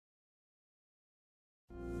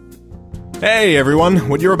Hey everyone,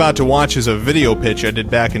 what you're about to watch is a video pitch I did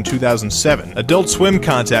back in 2007. Adult Swim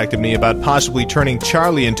contacted me about possibly turning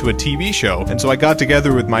Charlie into a TV show, and so I got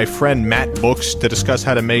together with my friend Matt Books to discuss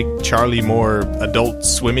how to make Charlie more Adult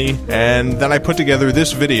Swimmy, and then I put together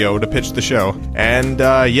this video to pitch the show. And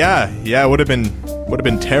yeah, it would have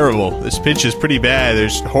been terrible. This pitch is pretty bad.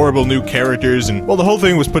 There's horrible new characters, and well, the whole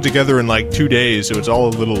thing was put together in like 2 days, so it's all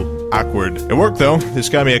a little awkward. It worked though. This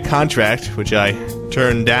got me a contract, which I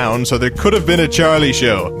turned down, so there could have been a Charlie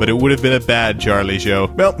show, but it would have been a bad Charlie show.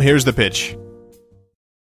 Well, here's the pitch.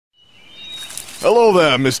 Hello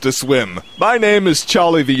there, Mr. Swim. My name is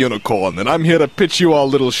Charlie the Unicorn, and I'm here to pitch you our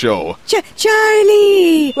little show.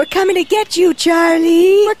 Charlie! We're coming to get you,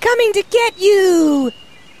 Charlie! We're coming to get you!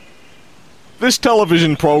 This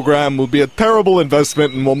television program will be a terrible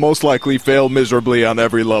investment and will most likely fail miserably on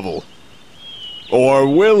every level. Or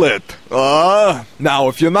will it? Now,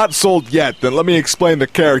 if you're not sold yet, then let me explain the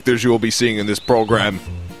characters you will be seeing in this program.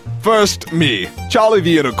 First, me, Charlie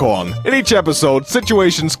the Unicorn. In each episode,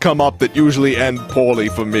 situations come up that usually end poorly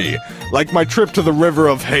for me. Like my trip to the River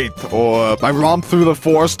of Hate, or my romp through the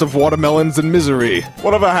forest of watermelons and misery.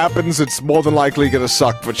 Whatever happens, it's more than likely gonna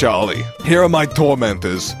suck for Charlie. Here are my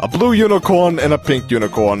tormentors. A blue unicorn and a pink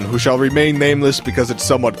unicorn, who shall remain nameless because it's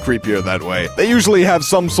somewhat creepier that way. They usually have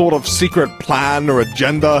some sort of secret plan or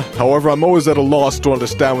agenda. However, I'm always at a loss to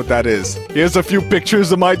understand what that is. Here's a few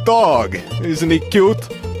pictures of my dog. Isn't he cute?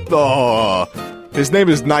 Oh, his name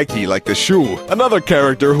is Nike, like the shoe. Another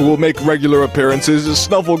character who will make regular appearances is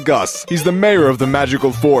Snuffle Gus. He's the mayor of the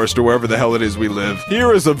magical forest, or wherever the hell it is we live.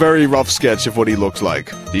 Here is a very rough sketch of what he looks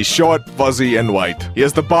like. He's short, fuzzy, and white. He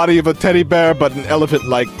has the body of a teddy bear, but an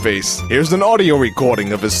elephant-like face. Here's an audio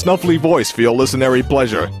recording of his snuffly voice for your listenary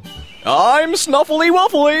pleasure. I'm Snuffly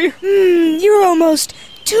Wuffly. You're almost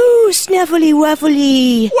too snuffly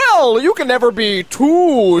wuffly. Well, you can never be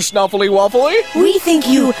too Snuffly Wuffly. We think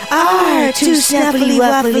you are too snuffly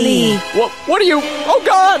wuffly. What are you? Oh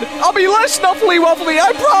God! I'll be less Snuffly Wuffly,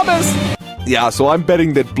 I promise! Yeah, so I'm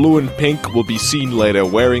betting that Blue and Pink will be seen later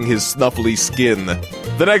wearing his snuffly skin.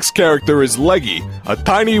 The next character is Leggy, a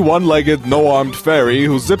tiny one-legged, no-armed fairy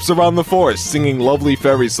who zips around the forest singing lovely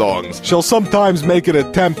fairy songs. She'll sometimes make an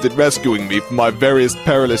attempt at rescuing me from my various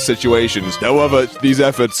perilous situations. However, these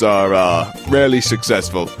efforts are, rarely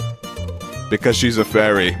successful. Because she's a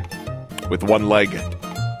fairy. With one leg.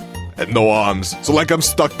 And no arms. So like I'm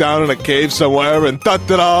stuck down in a cave somewhere and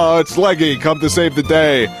ta-da-da, it's Leggy, come to save the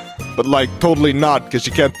day. But like, totally not, because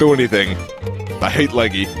she can't do anything. I hate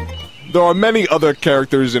Leggy. There are many other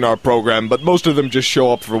characters in our program, but most of them just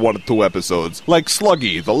show up for 1 or 2 episodes. Like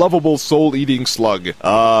Sluggy, the lovable soul-eating slug.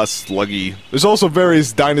 Sluggy. There's also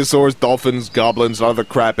various dinosaurs, dolphins, goblins, and other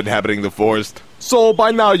crap inhabiting the forest. So,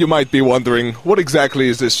 by now you might be wondering, what exactly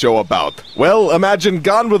is this show about? Well, imagine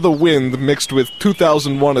Gone with the Wind mixed with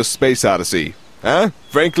 2001: A Space Odyssey. Huh?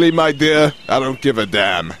 Frankly, my dear, I don't give a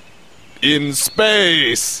damn. In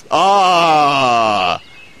space!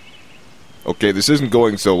 Okay, this isn't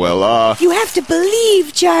going so well, You have to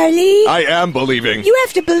believe, Charlie. I am believing. You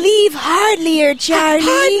have to believe hardlier, Charlie.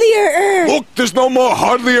 Hardlier. Look, there's no more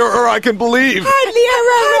hardlier I can believe. Hardlier.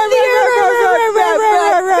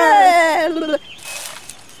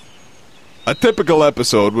 A typical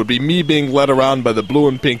episode would be me being led around by the blue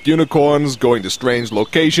and pink unicorns, going to strange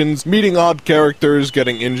locations, meeting odd characters,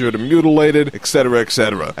 getting injured and mutilated, etc.,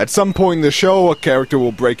 etc. At some point in the show, a character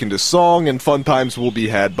will break into song, and fun times will be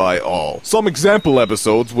had by all. Some example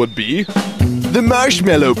episodes would be The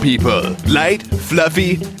Marshmallow People. Light,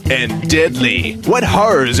 fluffy, and deadly. What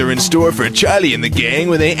horrors are in store for Charlie and the gang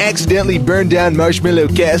when they accidentally burn down Marshmallow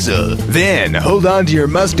Castle? Then, hold on to your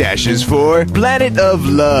mustaches for Planet of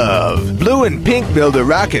Love. Blue and Pink build a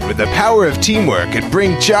rocket with the power of teamwork and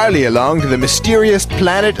bring Charlie along to the mysterious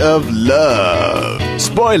Planet of Love.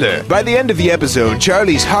 Spoiler, by the end of the episode,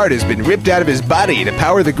 Charlie's heart has been ripped out of his body to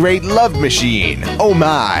power the great love machine. Oh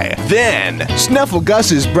my. Then, Snuffle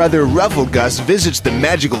Gus's brother Ruffle Gus visits the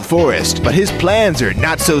magical forest, but his plans are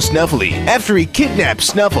not so snuffly. After he kidnaps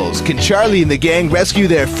Snuffles, can Charlie and the gang rescue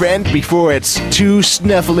their friend before it's too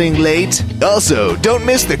snuffling late? Also, don't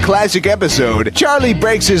miss the classic episode, Charlie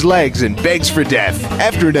breaks his legs and begs for death.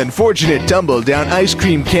 After an unfortunate tumble down Ice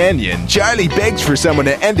Cream Canyon, Charlie begs for someone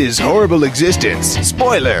to end his horrible existence.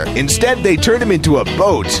 Spoiler, instead they turn him into a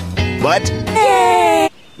boat. What?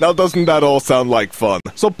 Now doesn't that all sound like fun?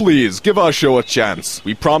 So please, give our show a chance.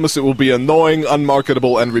 We promise it will be annoying,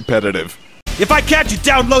 unmarketable, and repetitive. If I catch you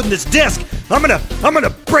downloading this disc, I'm gonna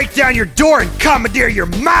break down your door and commandeer your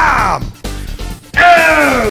mom!